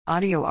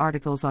Audio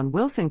articles on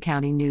Wilson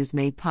County News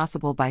made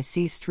possible by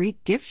C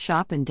Street Gift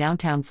Shop in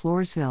downtown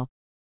Floresville.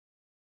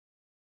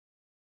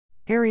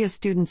 Area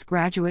students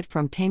graduate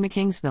from Tama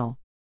Kingsville.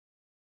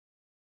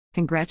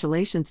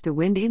 Congratulations to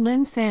Wendy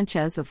Lynn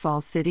Sanchez of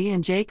Falls City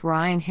and Jake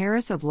Ryan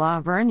Harris of La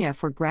Vernia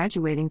for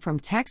graduating from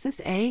Texas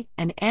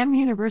A&M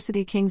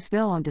University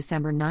Kingsville on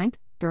December 9th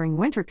during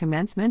winter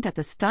commencement at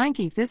the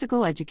Steinke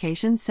Physical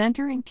Education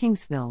Center in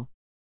Kingsville.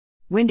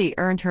 Wendy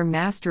earned her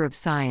Master of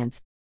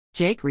Science.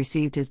 Jake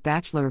received his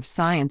Bachelor of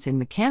Science in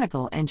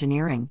Mechanical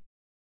Engineering.